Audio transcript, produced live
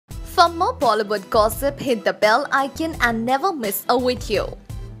For more Bollywood gossip, hit the bell icon and never miss a video.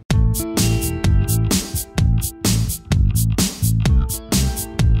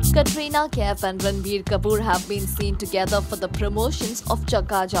 Katrina Kaif and Ranbir Kapoor have been seen together for the promotions of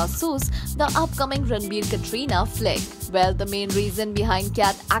Jagga Jasoos, the upcoming Ranbir-Katrina flick. Well, the main reason behind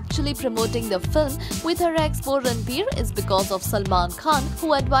Kat actually promoting the film with her ex-beau Ranbir is because of Salman Khan,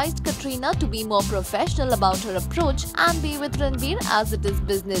 who advised Katrina to be more professional about her approach and be with Ranbir as it is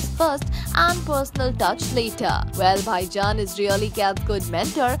business first and personal touch later. Well, Bhaijan is really Kat's good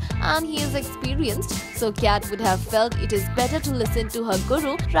mentor and he is experienced, so Kat would have felt it is better to listen to her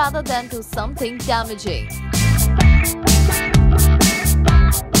guru rather than to something damaging.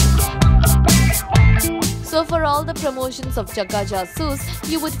 So for all the promotions of Jagga Jasoos,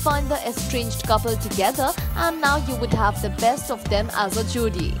 you would find the estranged couple together and now you would have the best of them as a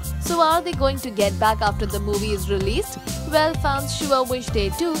Jodi. So are they going to get back after the movie is released? Well, fans sure wish they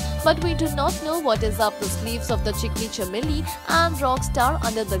do, but we do not know what is up the sleeves of the Chikni Chameli and rock star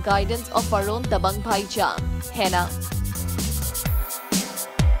under the guidance of our own Dabang Bhaijan. Henna.